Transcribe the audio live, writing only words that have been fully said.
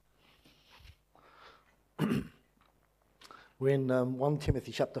We're in 1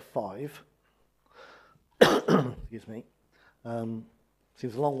 Timothy chapter 5. Excuse me.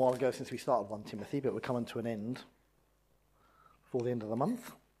 Seems a long while ago since we started 1 Timothy, but we're coming to an end before the end of the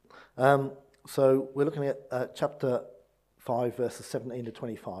month. So we're looking at chapter 5, verses 17 to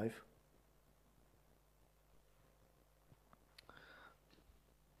 25.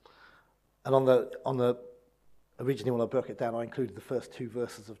 And on the originally when I broke it down, I included the first two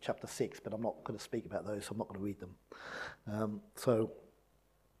verses of chapter 6, but I'm not going to speak about those, so I'm not going to read them.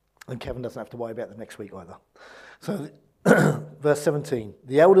 And Kevin doesn't have to worry about them next week either. So, verse 17,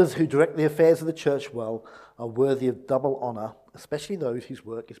 the elders who direct the affairs of the church well are worthy of double honour, especially those whose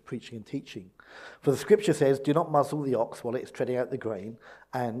work is preaching and teaching. For the scripture says, do not muzzle the ox while it is treading out the grain,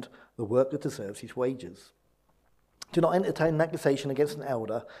 and the worker deserves his wages. Do not entertain an accusation against an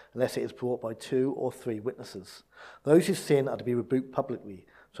elder unless it is brought by 2 or 3 witnesses. Those who sin are to be rebuked publicly,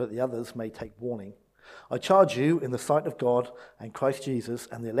 so that the others may take warning. I charge you in the sight of God and Christ Jesus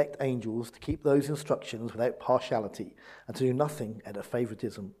and the elect angels to keep those instructions without partiality and to do nothing out of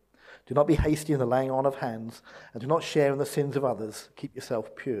favoritism. Do not be hasty in the laying on of hands and do not share in the sins of others. Keep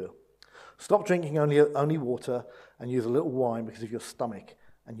yourself pure. Stop drinking only water and use a little wine because of your stomach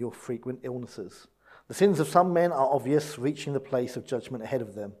and your frequent illnesses. The sins of some men are obvious, reaching the place of judgment ahead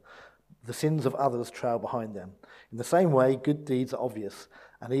of them. The sins of others trail behind them. In the same way, good deeds are obvious,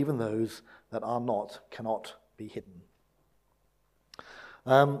 and even those that are not cannot be hidden.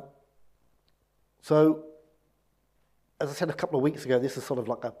 So, as I said a couple of weeks ago, this is sort of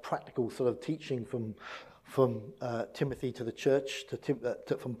like a practical sort of teaching from Timothy to the church,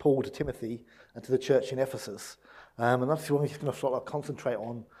 from Paul to Timothy and to the church in Ephesus. And that's what I'm just going to sort of concentrate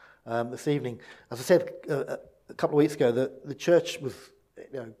on this evening. As I said a couple of weeks ago, the church was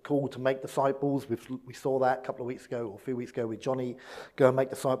called to make disciples. We saw that a couple of weeks ago or a few weeks ago with Johnny, go and make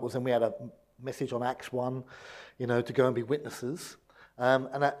disciples, and we had a message on Acts 1, to go and be witnesses.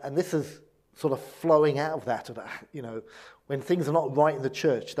 And this is sort of flowing out of that, when things are not right in the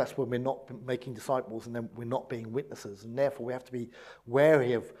church, that's when we're not making disciples and then we're not being witnesses. And therefore we have to be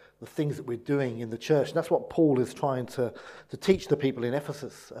wary of the things that we're doing in the church. And that's what Paul is trying to teach the people in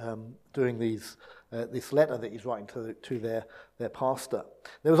Ephesus during this letter that he's writing to their pastor.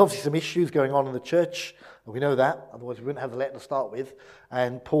 There was obviously some issues going on in the church, and we know that, otherwise we wouldn't have the letter to start with,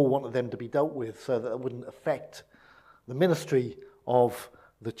 and Paul wanted them to be dealt with so that it wouldn't affect the ministry of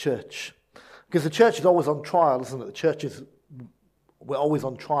the church. Because the church is always on trial, isn't it? We're always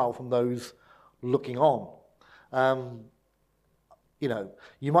on trial from those looking on.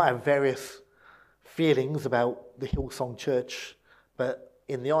 You might have various feelings about the Hillsong Church, but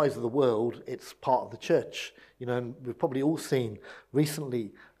in the eyes of the world, it's part of the church. And we've probably all seen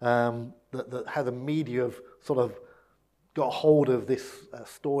recently how the media have sort of got hold of this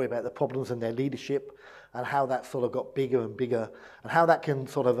story about the problems in their leadership and how that sort of got bigger and bigger and how that can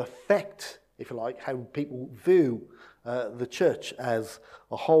sort of affect, if you like, how people view the church as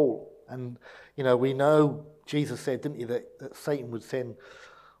a whole. And, we know Jesus said, didn't he, that Satan would send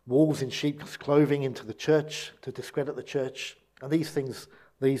wolves in sheep's clothing into the church to discredit the church. And these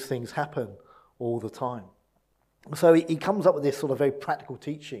things happen all the time. So he comes up with this sort of very practical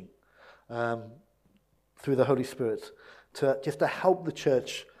teaching through the Holy Spirit to help the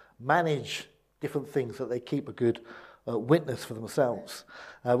church manage different things so that they keep a good witness for themselves.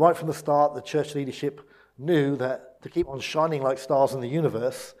 Right from the start, the church leadership knew that to keep on shining like stars in the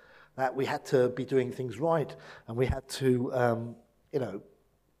universe, that we had to be doing things right, and we had to,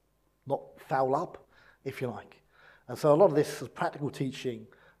 not foul up, if you like. And so a lot of this is practical teaching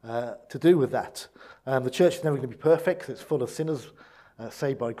to do with that. The church is never going to be perfect because it's full of sinners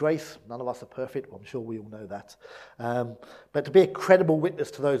saved by grace. None of us are perfect. Well, I'm sure we all know that. But to be a credible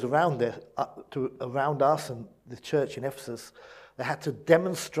witness to those around us and the church in Ephesus, they had to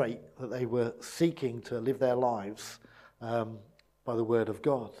demonstrate that they were seeking to live their lives by the word of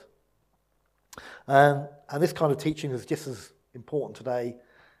God. And this kind of teaching is just as important today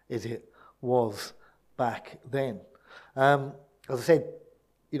as it was back then. As I said,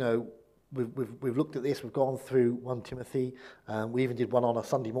 we've looked at this. We've gone through 1 Timothy. We even did one on a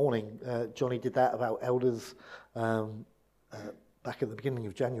Sunday morning. Johnny did that about elders back at the beginning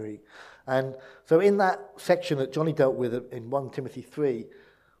of January. And so in that section that Johnny dealt with in 1 Timothy 3,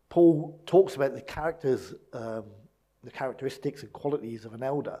 Paul talks about the characteristics and qualities of an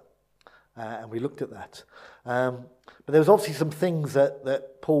elder. And we looked at that. But there was obviously some things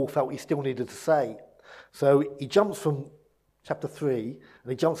that Paul felt he still needed to say. So he jumps from chapter 3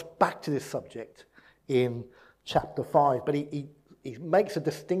 and he jumps back to this subject in chapter 5. But he makes a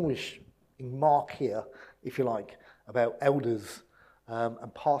distinguishing mark here, if you like, about elders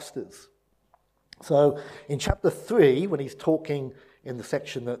and pastors. So in chapter 3, when he's talking in the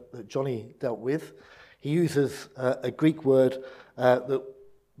section that Johnny dealt with, he uses a Greek word that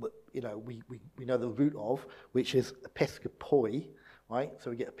we know the root of, which is episkopoi, right? So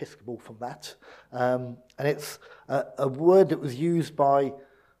we get episcopal from that. And it's a word that was used by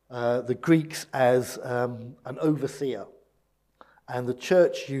the Greeks as an overseer. And the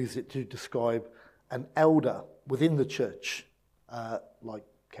church used it to describe an elder within the church, like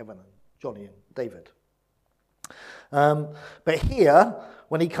Kevin and Johnny and David. But here,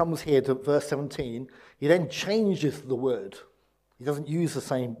 when he comes here to verse 17, he then changes the word. He doesn't use the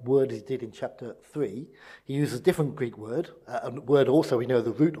same word as he did in chapter 3. He uses a different Greek word, a word also we know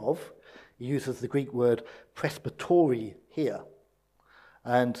the root of. He uses the Greek word presbytori here.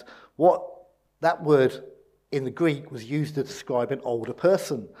 And what that word in the Greek was used to describe an older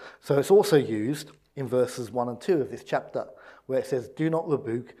person. So it's also used in verses 1 and 2 of this chapter, where it says, do not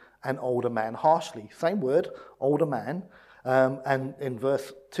rebuke an older man harshly. Same word, older man. And in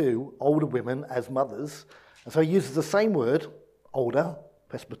verse 2, older women as mothers. And so he uses the same word, older,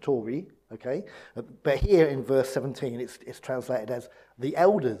 presbytori, okay? But here in verse 17, it's translated as the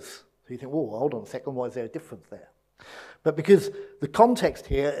elders. So you think, whoa, hold on a second, why is there a difference there? But because the context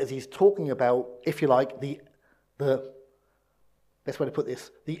here is he's talking about, if you like, the best way to put this,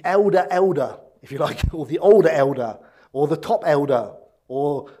 the elder, if you like, or the older elder, or the top elder,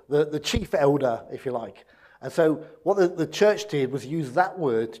 or the chief elder, if you like. And so what the church did was use that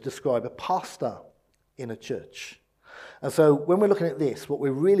word to describe a pastor in a church. And so when we're looking at this, what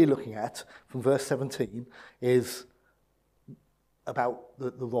we're really looking at from verse 17 is about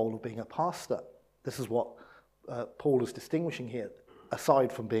the role of being a pastor. This is what Paul is distinguishing here,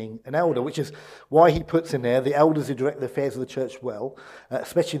 aside from being an elder, which is why he puts in there the elders who direct the affairs of the church well,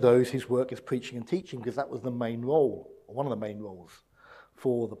 especially those whose work is preaching and teaching, because that was the main role, or one of the main roles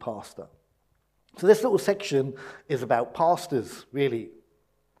for the pastor. So this little section is about pastors, really.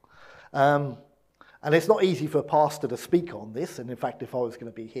 And it's not easy for a pastor to speak on this, and in fact, if I was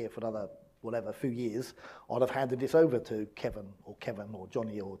going to be here for another, few years, I'd have handed this over to Kevin or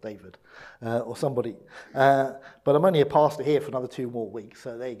Johnny or David or somebody. But I'm only a pastor here for another 2 more weeks,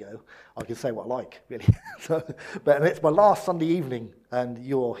 so there you go. I can say what I like, really. But it's my last Sunday evening, and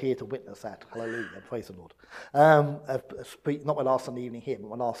you're here to witness that. Hallelujah, praise the Lord. Not my last Sunday evening here, but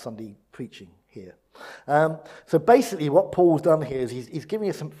my last Sunday preaching here. So basically what Paul's done here is he's giving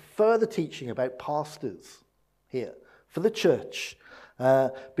us some further teaching about pastors here for the church.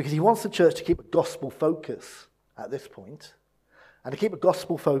 Because he wants the church to keep a gospel focus at this point, and to keep a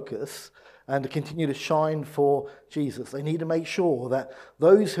gospel focus and to continue to shine for Jesus. They need to make sure that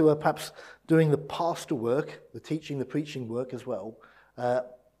those who are perhaps doing the pastor work, the teaching, the preaching work as well,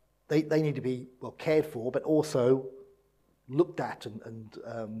 they need to be cared for, but also looked at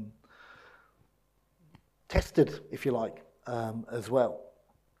and tested, if you like, as well.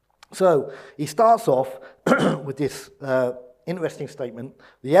 So he starts off with this interesting statement.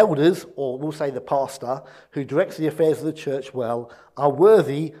 The elders, or we'll say the pastor, who directs the affairs of the church well, are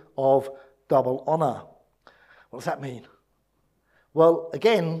worthy of double honor. What does that mean? Well,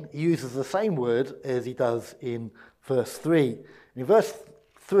 again, he uses the same word as he does in verse 3. In verse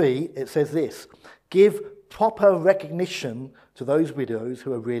 3, it says this: give proper recognition to those widows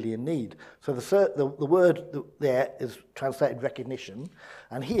who are really in need. So the word there is translated recognition,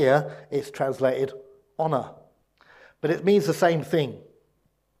 and here it's translated honor. But it means the same thing.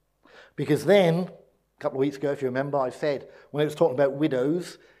 Because then, a couple of weeks ago, if you remember, I said when it was talking about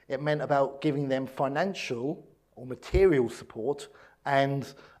widows, it meant about giving them financial or material support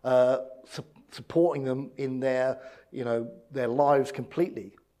and supporting them in their lives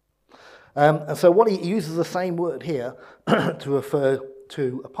completely. And so what he uses the same word here to refer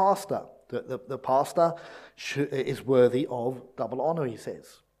to a pastor. The pastor is worthy of double honor, he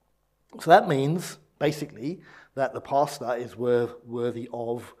says. So that means, basically, that the pastor is worthy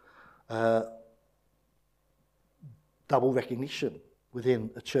of double recognition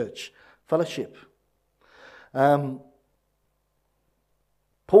within a church fellowship. Paul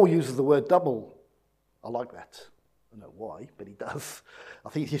uses the word double. I like that. I don't know why, but he does. I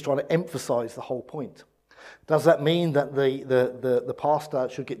think he's trying to emphasize the whole point. Does that mean that the pastor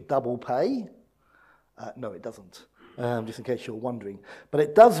should get double pay? No, it doesn't, just in case you're wondering. But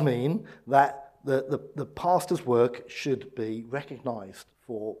it does mean that the pastor's work should be recognized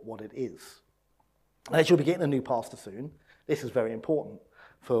for what it is. As you'll be getting a new pastor soon, this is very important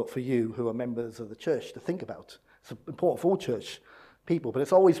for you who are members of the church to think about. It's important for all church people, but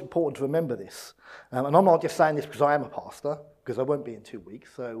it's always important to remember this. And I'm not just saying this because I am a pastor, because I won't be in 2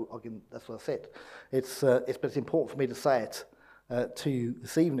 weeks, so that's what I said. But it's important for me to say it to you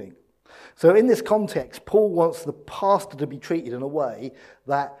this evening. So in this context, Paul wants the pastor to be treated in a way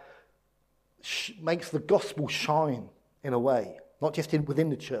that makes the gospel shine in a way, not just within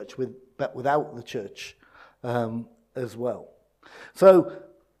the church, but without the church as well. So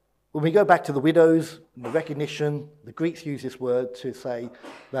when we go back to the widows, the recognition, the Greeks use this word to say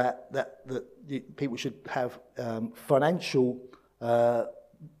that people should have financial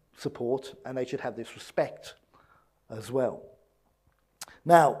support, and they should have this respect as well.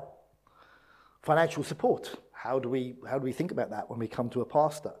 Now, financial support. How do we think about that when we come to a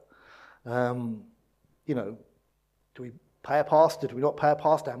pastor? Do we pay a pastor? Do we not pay a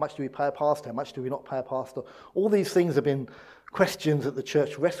pastor? How much do we pay a pastor? How much do we not pay a pastor? All these things have been questions that the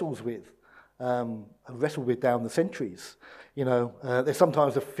church wrestles with, down the centuries. There's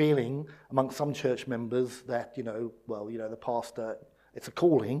sometimes a feeling amongst some church members that, the pastor, it's a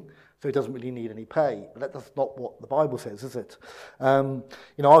calling, so he doesn't really need any pay. But that's not what the Bible says, is it?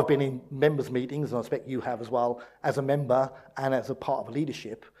 I've been in members' meetings, and I expect you have as well, as a member and as a part of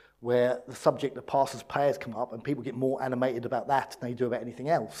leadership, where the subject of pastors' pay has come up, and people get more animated about that than they do about anything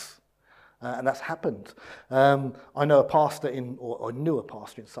else. And that's happened. I know a pastor or knew a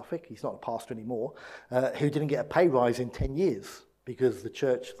pastor in Suffolk, he's not a pastor anymore, who didn't get a pay rise in 10 years because the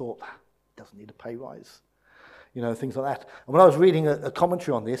church thought, doesn't need a pay rise. Things like that. And when I was reading a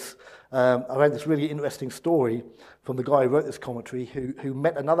commentary on this, I read this really interesting story from the guy who wrote this commentary who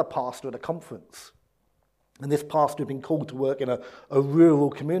met another pastor at a conference. And this pastor had been called to work in a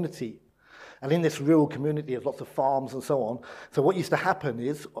rural community. And in this rural community, there's lots of farms and so on. So what used to happen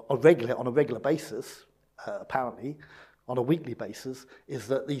is, on a regular basis, apparently, on a weekly basis, is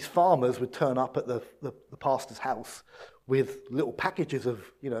that these farmers would turn up at the pastor's house with little packages of,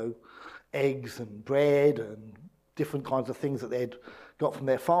 eggs and bread and different kinds of things that they'd got from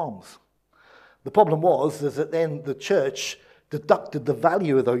their farms. The problem was that then the church deducted the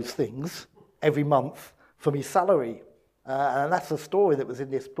value of those things every month from his salary. And that's a story that was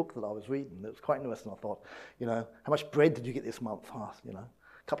in this book that I was reading. It was quite interesting. I thought, how much bread did you get this month? A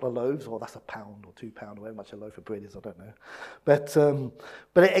couple of loaves, or that's £1 or £2, or however much a loaf of bread is, I don't know.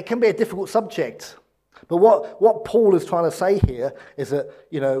 But it can be a difficult subject. But what Paul is trying to say here is that,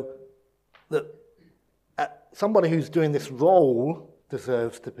 that somebody who's doing this role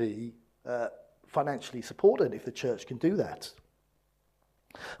deserves to be financially supported if the church can do that.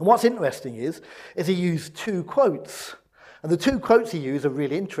 And what's interesting is he used 2 quotes. And the 2 quotes he used are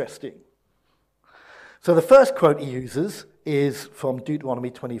really interesting. So the first quote he uses is from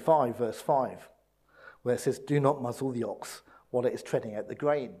Deuteronomy 25, verse 5, where it says, "Do not muzzle the ox while it is treading out the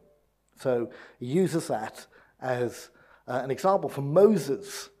grain." So he uses that as an example from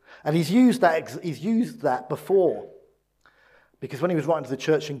Moses. And he's used that before, because when he was writing to the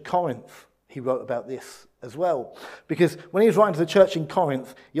church in Corinth, he wrote about this as well. Because when he was writing to the church in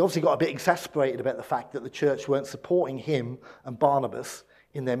Corinth, he obviously got a bit exasperated about the fact that the church weren't supporting him and Barnabas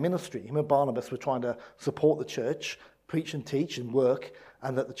in their ministry. Him and Barnabas were trying to support the church, preach and teach and work,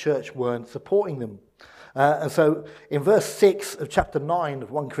 and that the church weren't supporting them. And so in verse 6 of chapter 9 of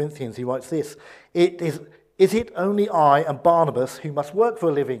 1 Corinthians, he writes this, Is it only I and Barnabas who must work for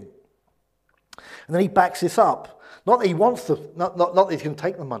a living? And then he backs this up. Not that he wants to, not that he's going to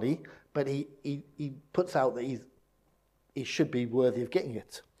take the money, but he puts out that he should be worthy of getting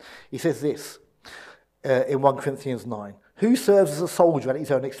it. He says this in 1 Corinthians 9, "Who serves as a soldier at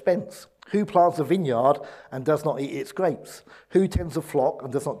his own expense? Who plants a vineyard and does not eat its grapes? Who tends a flock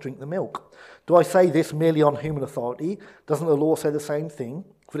and does not drink the milk? Do I say this merely on human authority? Doesn't the law say the same thing?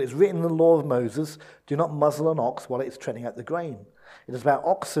 For it is written in the law of Moses, do not muzzle an ox while it is treading out the grain. Is it about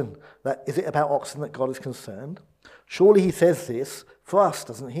oxen that God is concerned? Surely he says this for us,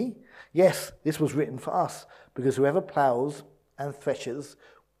 doesn't he? Yes, this was written for us, because whoever ploughs and threshes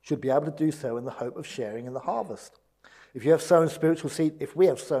should be able to do so in the hope of sharing in the harvest. If we have sown spiritual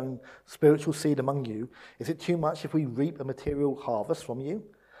seed among you, is it too much if we reap a material harvest from you?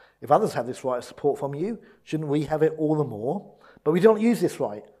 If others have this right of support from you, shouldn't we have it all the more? But we don't use this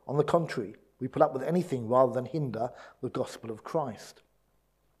right. On the contrary, we put up with anything rather than hinder the gospel of Christ."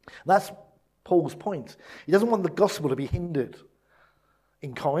 That's Paul's point. He doesn't want the gospel to be hindered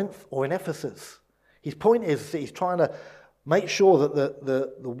in Corinth or in Ephesus. His point is that he's trying to make sure that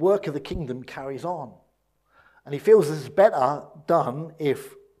the work of the kingdom carries on. And he feels this is better done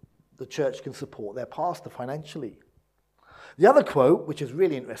if the church can support their pastor financially. The other quote, which is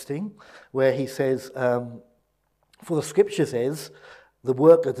really interesting, where he says, "For the scripture says, the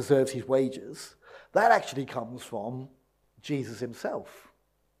worker deserves his wages," that actually comes from Jesus himself.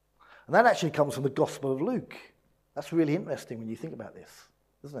 And that actually comes from the Gospel of Luke. That's really interesting when you think about this,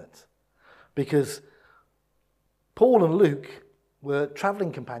 isn't it? Because Paul and Luke were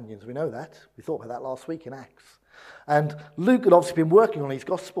travelling companions. We know that. We thought about that last week in Acts. And Luke had obviously been working on his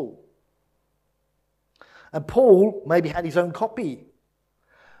gospel. And Paul maybe had his own copy.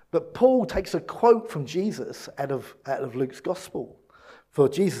 But Paul takes a quote from Jesus out of Luke's gospel. For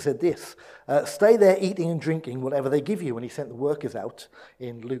Jesus said this, stay there eating and drinking whatever they give you, when he sent the workers out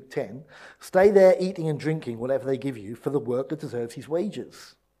in Luke 10. Stay there eating and drinking whatever they give you, for the worker deserves his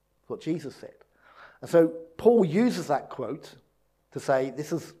wages. That's what Jesus said. And so Paul uses that quote to say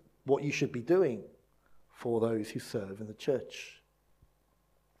this is what you should be doing for those who serve in the church.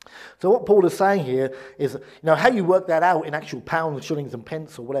 So what Paul is saying here is, how you work that out in actual pounds, shillings and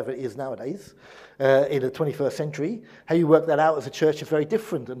pence or whatever it is nowadays in the 21st century, how you work that out as a church is very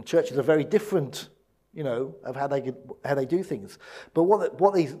different, and churches are very different, of how they do things. But what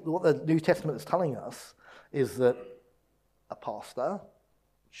the New Testament is telling us is that a pastor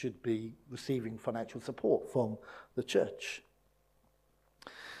should be receiving financial support from the church.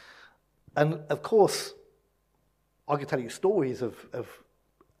 And of course, I could tell you stories of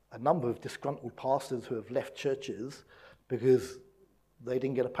a number of disgruntled pastors who have left churches because they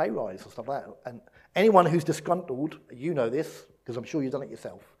didn't get a pay rise or stuff like that. And anyone who's disgruntled, you know this, because I'm sure you've done it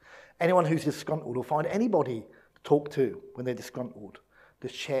yourself, anyone who's disgruntled will find anybody to talk to when they're disgruntled, to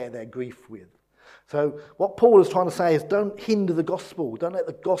share their grief with. So what Paul is trying to say is don't hinder the gospel. Don't let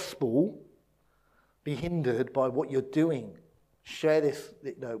the gospel be hindered by what you're doing. Share this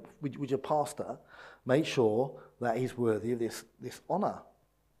with your pastor. Make sure that he's worthy of this honour.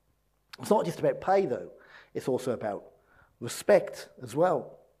 It's not just about pay, though. It's also about respect as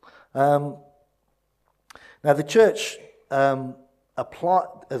well. Now, the church has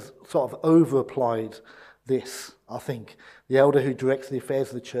sort of over-applied this, I think. The elder who directs the affairs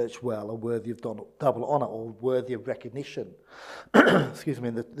of the church well are worthy of double honour or worthy of recognition. Excuse me.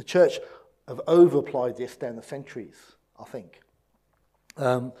 The church have over-applied this down the centuries, I think.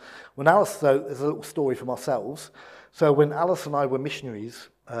 When Alice, though, there's a little story from ourselves. So when Alice and I were missionaries,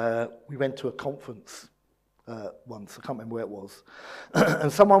 we went to a conference once. I can't remember where it was.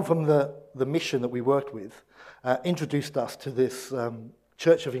 And someone from the mission that we worked with introduced us to this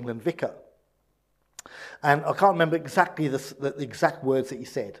Church of England vicar. And I can't remember exactly the exact words that he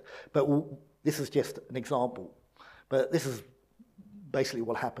said, but this is just an example. But this is basically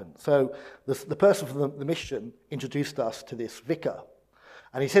what happened. So the person from the mission introduced us to this vicar.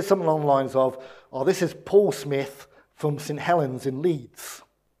 And he said something along the lines of, this is Paul Smith from St Helens in Leeds.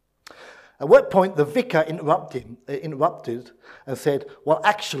 At what point the vicar interrupted and said, well,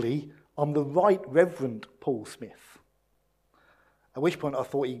 actually, I'm the Right Reverend Paul Smith. At which point I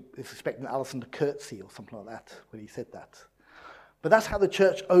thought he was expecting Alison to curtsy or something like that when he said that. But that's how the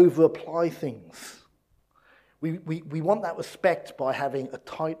church over-apply things. We want that respect by having a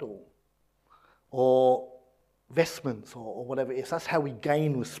title or vestments or whatever it is. That's how we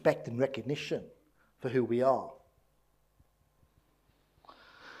gain respect and recognition for who we are.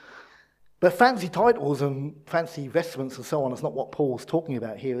 But fancy titles and fancy vestments and so on is not what Paul's talking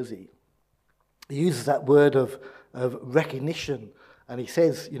about here, is he? He uses that word of recognition, and he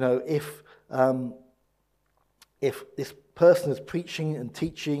says, if this person is preaching and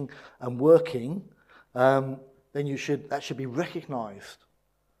teaching and working, then that should be recognised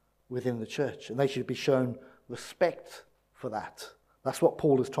within the church, and they should be shown respect for that. That's what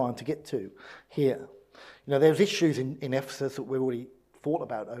Paul is trying to get to here. There's issues in Ephesus that we've already thought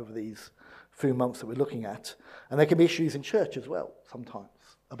about over these few months that we're looking at, and there can be issues in church as well sometimes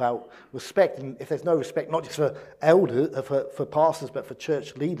about respect. And if there's no respect, not just for elders, for pastors, but for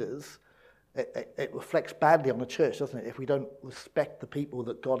church leaders, it reflects badly on the church, doesn't it? If we don't respect the people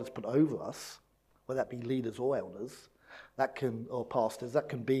that God has put over us, whether that be leaders or elders, or pastors, that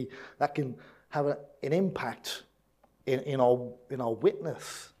can have an impact in our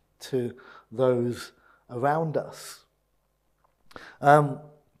witness to those around us.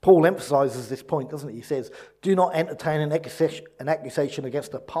 Paul emphasises this point, doesn't he? He says, do not entertain an accusation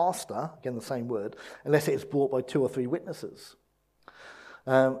against a pastor, again the same word, unless it is brought by 2 or 3 witnesses.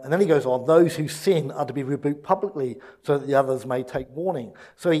 And then he goes on, those who sin are to be rebuked publicly so that the others may take warning.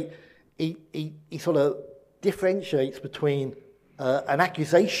 So he sort of differentiates between an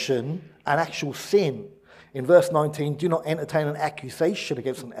accusation and actual sin. In verse 19, do not entertain an accusation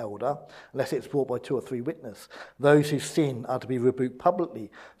against an elder unless it's brought by 2 or 3 witnesses. Those who sin are to be rebuked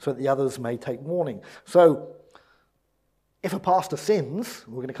publicly so that the others may take warning. So if a pastor sins,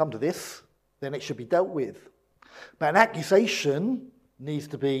 we're going to come to this, then it should be dealt with. But an accusation needs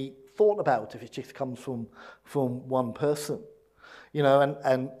to be thought about if it just comes from one person.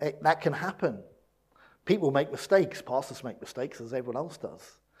 That can happen. People make mistakes. Pastors make mistakes as everyone else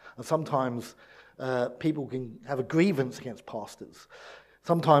does. And sometimes people can have a grievance against pastors.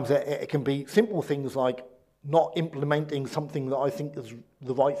 Sometimes it can be simple things like not implementing something that I think is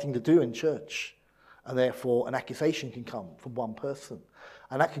the right thing to do in church, and therefore an accusation can come from one person.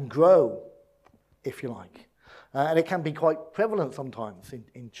 And that can grow, if you like. And it can be quite prevalent sometimes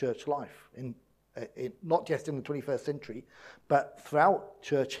in church life, not just in the 21st century, but throughout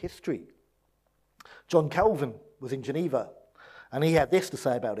church history. John Calvin was in Geneva, and he had this to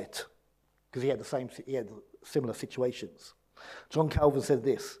say about it, because he had similar situations. John Calvin said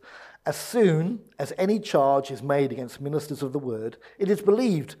this: "As soon as any charge is made against ministers of the word, it is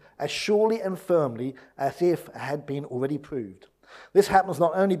believed as surely and firmly as if it had been already proved. This happens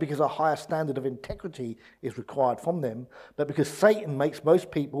not only because a higher standard of integrity is required from them, but because Satan makes most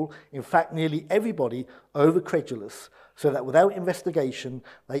people, in fact nearly everybody, over-credulous, so that without investigation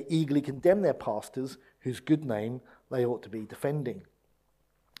they eagerly condemn their pastors whose good name they ought to be defending."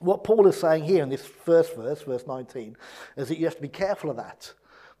 What Paul is saying here in this first verse, verse 19, is that you have to be careful of that.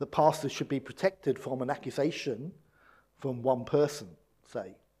 The pastors should be protected from an accusation from one person,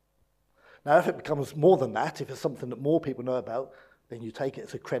 say. Now, if it becomes more than that, if it's something that more people know about, then you take it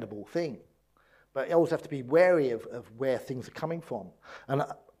as a credible thing. But you always have to be wary of where things are coming from. And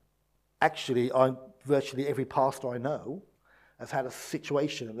actually, virtually every pastor I know has had a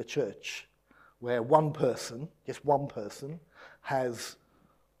situation in the church where one person, just one person, has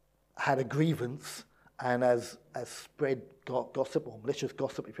had a grievance and has spread gossip, or malicious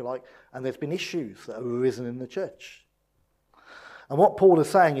gossip, if you like, and there's been issues that have arisen in the church. And what Paul is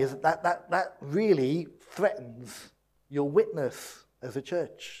saying is that really threatens your witness as a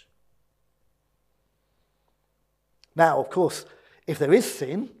church. Now, of course, if there is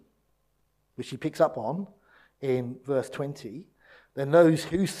sin, which he picks up on in verse 20, then those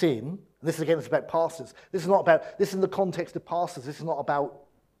who sin, and this again is about pastors. This is in the context of pastors. This is not about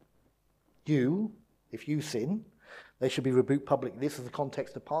you. If you sin, they should be rebuked publicly. This is the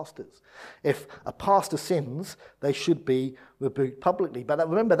context of pastors. If a pastor sins, they should be rebuked publicly. But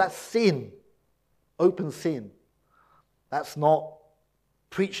remember, that's sin, open sin. That's not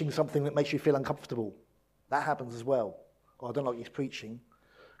preaching something that makes you feel uncomfortable. That happens as well. Well, I don't like his preaching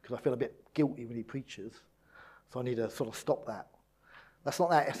because I feel a bit guilty when he preaches, so I need to sort of stop that. That's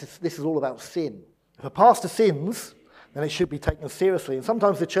not that. This is all about sin. If a pastor sins, then it should be taken seriously. And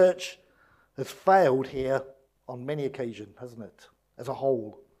sometimes the church has failed here on many occasions, hasn't it? As a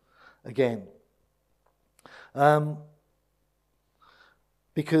whole, again.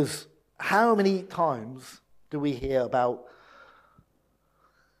 Because how many times do we hear about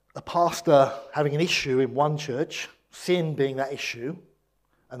a pastor having an issue in one church, sin being that issue,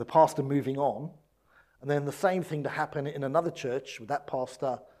 and the pastor moving on, and then the same thing to happen in another church with that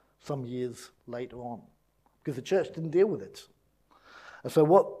pastor some years later on, because the church didn't deal with it. And so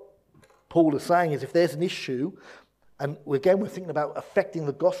what Paul is saying is if there's an issue, and again we're thinking about affecting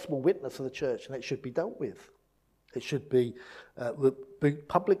the gospel witness of the church, and it should be dealt with. It should be rebuked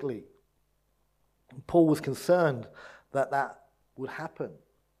publicly. And Paul was concerned that that would happen.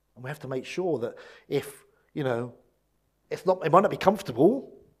 And we have to make sure that if, it might not be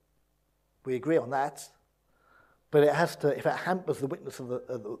comfortable, we agree on that, but it has to, if it hampers the witness of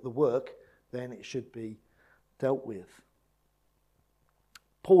the work, then it should be dealt with.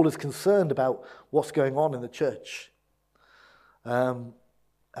 Paul is concerned about what's going on in the church. And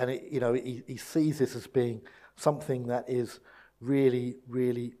he sees this as being something that is really,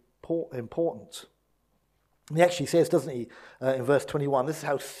 really important. And he actually says, doesn't he, in verse 21, this is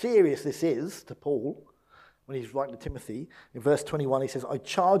how serious this is to Paul when he's writing to Timothy. In verse 21, he says, "I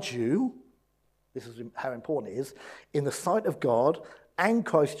charge you," this is how important it is, "in the sight of God and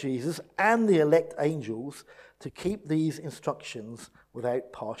Christ Jesus and the elect angels, to keep these instructions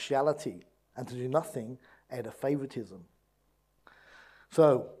without partiality and to do nothing out of favoritism."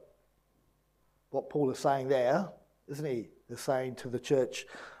 So, what Paul is saying there, isn't he? He's saying to the church,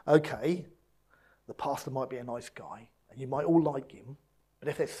 okay, the pastor might be a nice guy, and you might all like him, but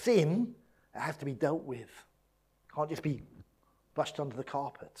if there's sin, it has to be dealt with. It can't just be brushed under the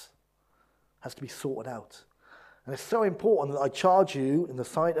carpet. It has to be sorted out. And it's so important that I charge you in the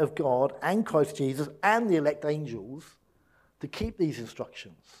sight of God and Christ Jesus and the elect angels to keep these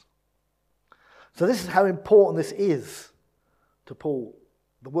instructions. So this is how important this is to Paul.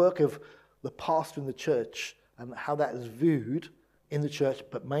 The work of the pastor in the church and how that is viewed in the church,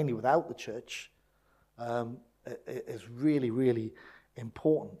 but mainly without the church, is really, really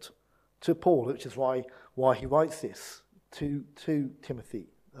important to Paul, which is why he writes this to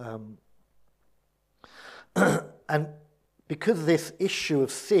Timothy. And because of this issue of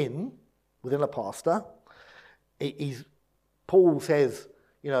sin within a pastor, Paul says,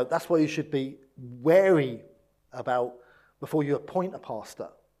 that's why you should be wary about before you appoint a pastor.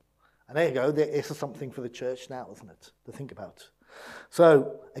 And there you go, this is something for the church now, isn't it, to think about.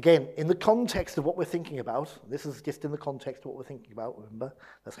 So, again, in the context of what we're thinking about, this is just in the context of what we're thinking about, remember,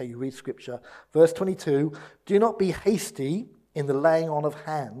 that's how you read Scripture. Verse 22, do not be hasty in the laying on of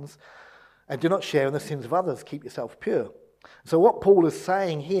hands, and do not share in the sins of others, keep yourself pure. So what Paul is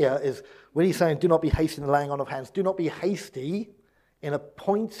saying here is, when he's saying do not be hasty in the laying on of hands, do not be hasty in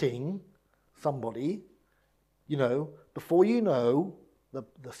appointing somebody, before you know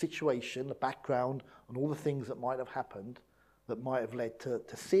the situation, the background, and all the things that might have happened that might have led to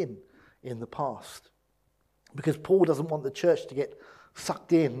sin in the past. Because Paul doesn't want the church to get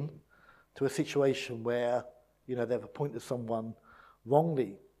sucked in to a situation where, they've appointed someone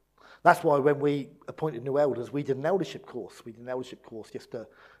wrongly. That's why when we appointed new elders, we did an eldership course. We did an eldership course just to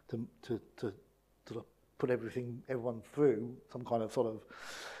put everyone through some kind of sort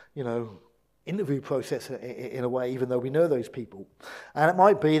of, interview process in a way, even though we know those people. And it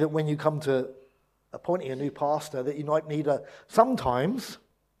might be that when you come to appointing a new pastor, that you might need sometimes,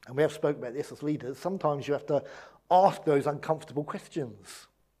 and we have spoken about this as leaders, sometimes you have to ask those uncomfortable questions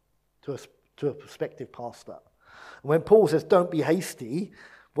to a prospective pastor. And when Paul says don't be hasty,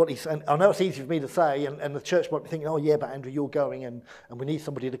 and I know it's easy for me to say, and the church might be thinking, oh yeah, but Andrew, you're going, and we need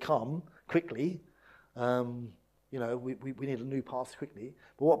somebody to come quickly. We need a new pastor quickly.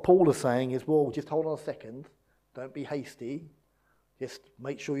 But what Paul is saying is, well, just hold on a second. Don't be hasty. Just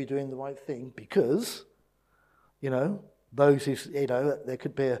make sure you're doing the right thing, because, those who, there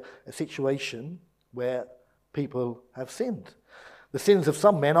could be a situation where people have sinned. The sins of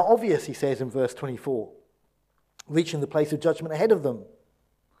some men are obvious, he says in verse 24, reaching the place of judgment ahead of them.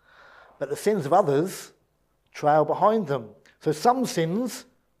 But the sins of others trail behind them. So some sins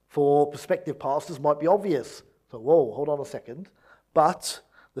for prospective pastors might be obvious. So, whoa, hold on a second. But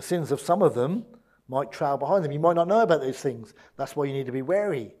the sins of some of them might trail behind them. You might not know about those things. That's why you need to be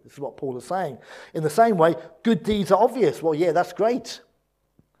wary. This is what Paul is saying. In the same way, good deeds are obvious. Well, yeah, that's great.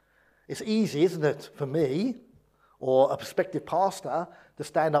 It's easy, isn't it, for me or a prospective pastor to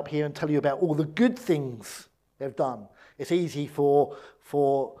stand up here and tell you about all the good things they've done. It's easy for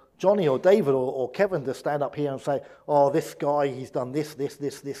Johnny or David or Kevin to stand up here and say, oh, this guy, he's done this,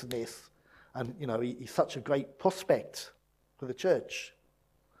 and this. And, he's such a great prospect for the church.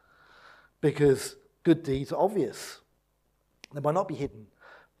 Because good deeds are obvious. They might not be hidden.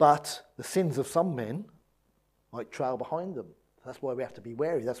 But the sins of some men might trail behind them. That's why we have to be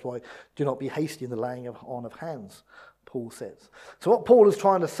wary. That's why do not be hasty in the laying on of hands, Paul says. So what Paul is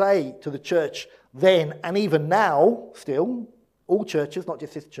trying to say to the church then, and even now still, all churches, not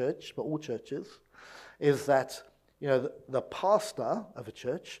just this church, but all churches, is that, the pastor of a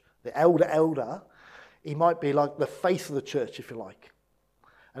church, the elder, he might be like the face of the church, if you like.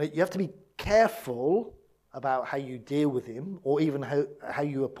 And you have to be careful about how you deal with him, or even how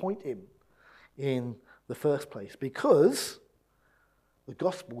you appoint him in the first place, because the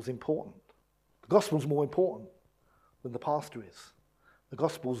gospel's important. The gospel's more important than the pastor is. The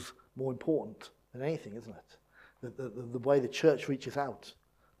gospel's more important than anything, isn't it? The way the church reaches out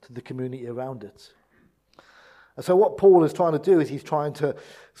to the community around it. And so what Paul is trying to do is he's trying to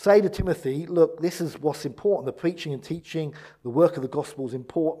say to Timothy, look, this is what's important. The preaching and teaching, the work of the gospel is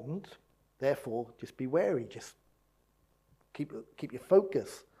important. Therefore, just be wary. Just keep your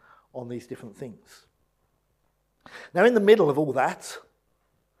focus on these different things. Now, in the middle of all that,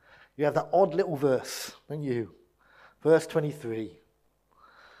 you have that odd little verse, don't you? Verse 23,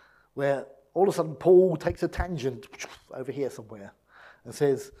 where all of a sudden Paul takes a tangent over here somewhere and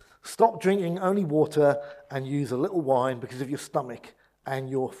says, stop drinking only water and use a little wine because of your stomach and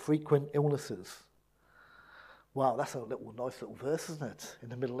your frequent illnesses. Wow, that's a nice little verse, isn't it? In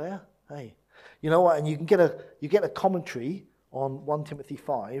the middle there. Hey, you know what? And you get a commentary on 1 Timothy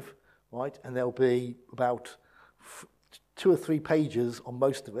 5, right? And there'll be about 2 or 3 pages on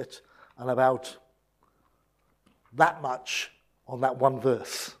most of it, and about that much on that one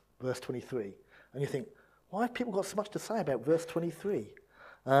verse, verse 23. And you think, why have people got so much to say about verse 23?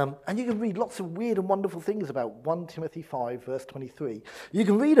 And you can read lots of weird and wonderful things about 1 Timothy 5, verse 23. You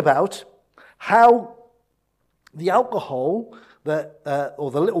can read about how the alcohol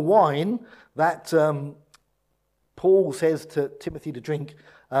or the little wine that Paul says to Timothy to drink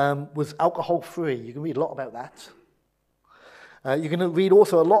was alcohol-free. You can read a lot about that. You can read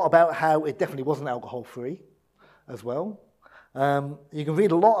also a lot about how it definitely wasn't alcohol-free as well. You can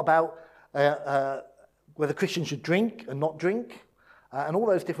read a lot about whether Christians should drink and not drink, and all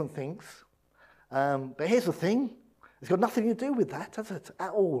those different things. But here's the thing. It's got nothing to do with that, has it,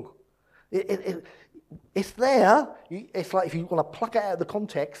 at all? it's there. It's like if you want to pluck it out of the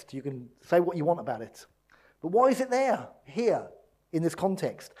context, you can say what you want about it. But why is it there, here, in this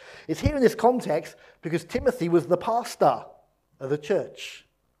context? It's here in this context because Timothy was the pastor of the church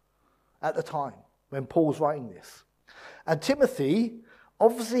at the time when Paul's writing this. And Timothy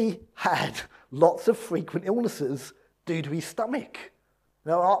obviously had lots of frequent illnesses due to his stomach.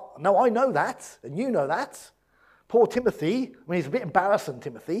 Now, I know that, and you know that. Poor Timothy, I mean, he's a bit embarrassing,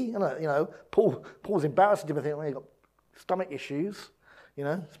 Timothy. Paul's embarrassing Timothy when he got stomach issues.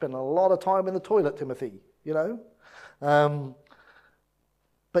 Spending a lot of time in the toilet, Timothy, But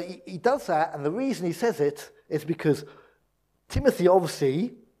he does that, and the reason he says it is because Timothy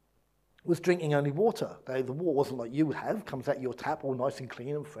obviously was drinking only water. The water wasn't like you would have, comes out your tap all nice and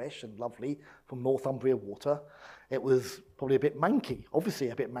clean and fresh and lovely from Northumbria water. It was probably a bit manky,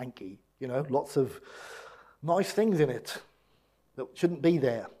 lots of nice things in it that shouldn't be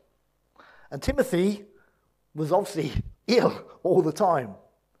there. And Timothy was obviously ill all the time.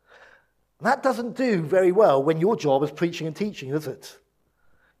 And that doesn't do very well when your job is preaching and teaching, does it?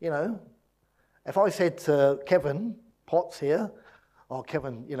 If I said to Kevin Potts here,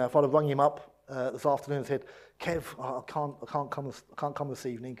 Kevin, if I'd have rung him up this afternoon and said, Kev, I can't come this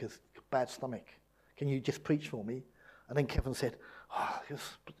evening because bad stomach. Can you just preach for me? And then Kevin said, I've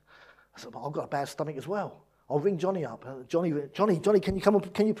got a bad stomach as well. I'll ring Johnny up. Johnny, can you come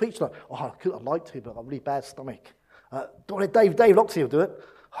up? Can you preach tonight? I'd like to, but I've got a really bad stomach. Dave Loxley will do it.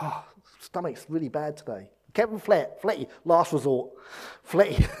 Stomach's really bad today. Kevin Fletty, last resort.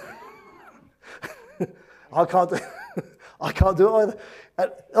 Fletty. I can't do it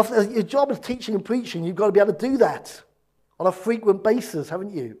either. Your job is teaching and preaching. You've got to be able to do that on a frequent basis,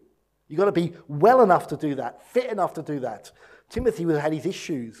 haven't you? You've got to be well enough to do that, fit enough to do that. Timothy had his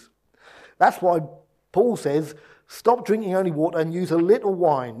issues. That's why Paul says, stop drinking only water and use a little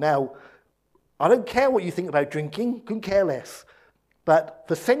wine. Now, I don't care what you think about drinking, couldn't care less. But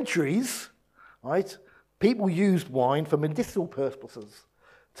for centuries, right, people used wine for medicinal purposes,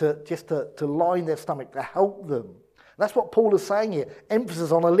 to line their stomach, to help them. That's what Paul is saying here,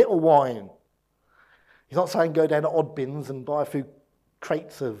 emphasis on a little wine. He's not saying go down to odd bins and buy a few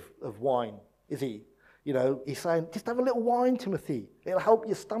crates of wine, is he? He's saying, just have a little wine, Timothy. It'll help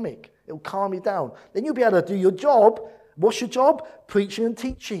your stomach. It'll calm you down. Then you'll be able to do your job. What's your job? Preaching and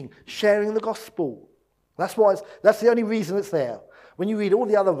teaching, sharing the gospel. That's the only reason it's there. When you read all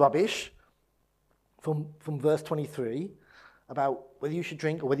the other rubbish from verse 23 about whether you should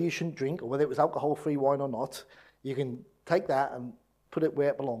drink or whether you shouldn't drink or whether it was alcohol-free wine or not, you can take that and put it where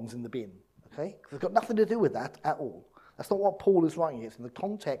it belongs in the bin. Okay? Because it's got nothing to do with that at all. That's not what Paul is writing. It's in the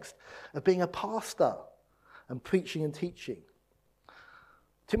context of being a pastor and preaching and teaching.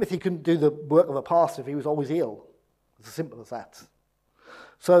 Timothy couldn't do the work of a pastor if he was always ill. It's as simple as that.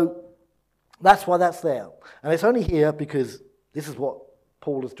 So that's why that's there. And it's only here because this is what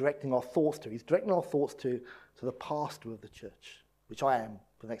Paul is directing our thoughts to. He's directing our thoughts to the pastor of the church, which I am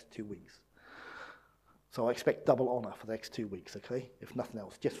for the next 2 weeks. So I expect double honour for the next 2 weeks, okay? If nothing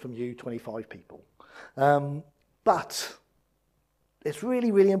else, just from you, 25 people. But it's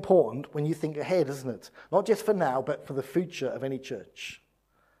really, really important when you think ahead, isn't it? Not just for now, but for the future of any church.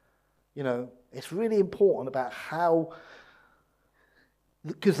 It's really important about how...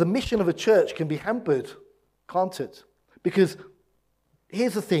 Because the mission of a church can be hampered, can't it? Because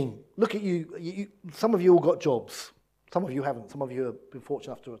here's the thing. Look at you. Some of you all got jobs. Some of you haven't. Some of you have been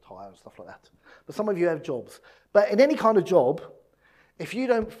fortunate enough to retire and stuff like that. But some of you have jobs. But in any kind of job, if you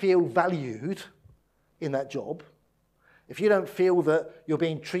don't feel valued in that job, if you don't feel that you're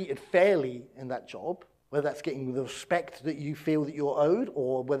being treated fairly in that job, whether that's getting the respect that you feel that you're owed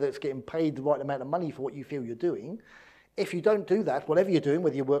or whether it's getting paid the right amount of money for what you feel you're doing, if you don't do that, whatever you're doing,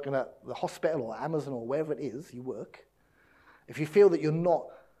 whether you're working at the hospital or Amazon or wherever it is you work, if you feel that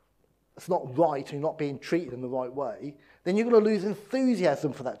it's not right and you're not being treated in the right way, then you're going to lose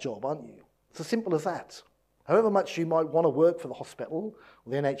enthusiasm for that job, aren't you? It's as simple as that. However much you might want to work for the hospital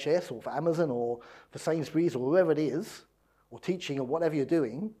or the NHS or for Amazon or for Sainsbury's or whoever it is, or teaching or whatever you're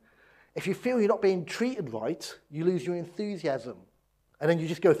doing, if you feel you're not being treated right, you lose your enthusiasm. And then you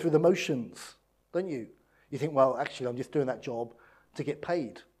just go through the motions, don't you? You think, well, actually, I'm just doing that job to get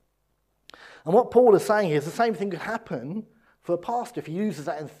paid. And what Paul is saying is the same thing could happen for a pastor. If he uses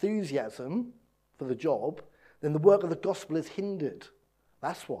that enthusiasm for the job, then the work of the gospel is hindered.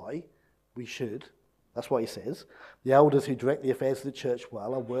 That's why he says, the elders who direct the affairs of the church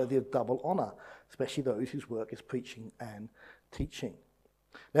well are worthy of double honour, especially those whose work is preaching and teaching.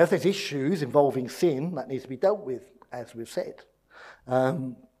 Now, if there's issues involving sin, that needs to be dealt with, as we've said.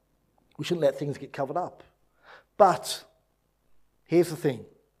 We shouldn't let things get covered up. But here's the thing.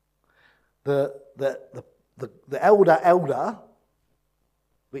 the elder,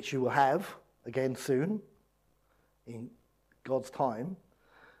 which you will have again soon in God's time,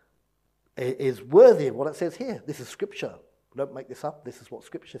 is worthy of what it says here. This is Scripture. We don't make this up. This is what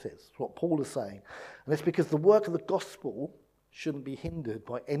Scripture says. It's what Paul is saying. And it's because the work of the gospel shouldn't be hindered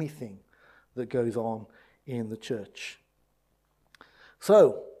by anything that goes on in the church.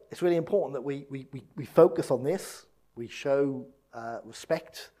 So it's really important that we focus on this. We show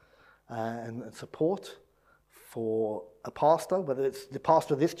respect and support for a pastor, whether it's the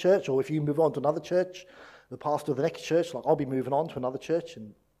pastor of this church or if you move on to another church, the pastor of the next church, like I'll be moving on to another church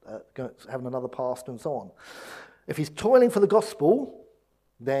and having another pastor and so on. If he's toiling for the gospel,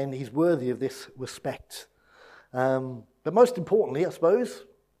 then he's worthy of this respect. But most importantly, I suppose,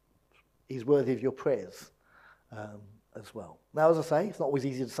 he's worthy of your prayers as well. Now, as I say, it's not always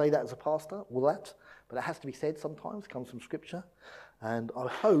easy to say that as a pastor, all that, but it has to be said sometimes, it comes from Scripture. And I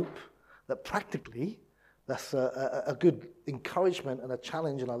hope that practically that's a good encouragement and a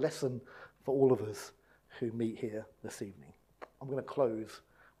challenge and a lesson for all of us who meet here this evening. I'm going to close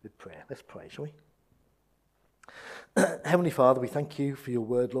with prayer. Let's pray, shall we? Heavenly Father, we thank you for your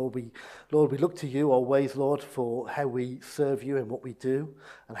word, Lord. We look to you always, Lord, for how we serve you and what we do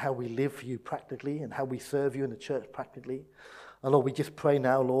and how we live for you practically and how we serve you in the church practically. And Lord, we just pray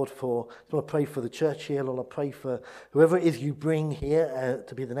now, Lord, I want to pray for the church here, Lord. I pray for whoever it is you bring here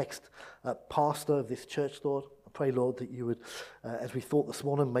to be the next pastor of this church, Lord. I pray, Lord, that you would, as we thought this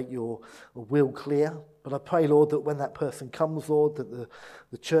morning, make your will clear. But I pray, Lord, that when that person comes, Lord, that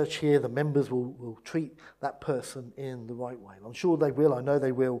the church here, the members will treat that person in the right way. I'm sure they will. I know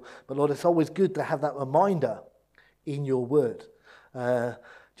they will. But Lord, it's always good to have that reminder in your word.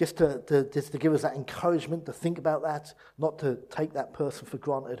 Just to give us that encouragement to think about that, not to take that person for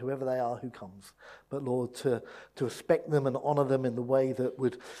granted, whoever they are who comes, but Lord, to respect them and honour them in the way that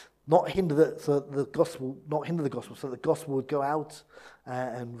would not hinder the gospel, so the gospel would go out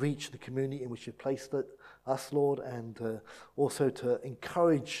and reach the community in which you've placed us, Lord, and also to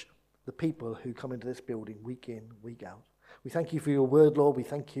encourage the people who come into this building week in, week out. We thank you for your word, Lord. We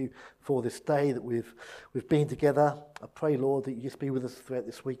thank you for this day that we've been together. I pray, Lord, that you just be with us throughout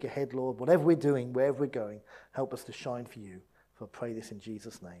this week ahead, Lord. Whatever we're doing, wherever we're going, help us to shine for you. For I pray this in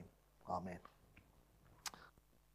Jesus' name. Amen.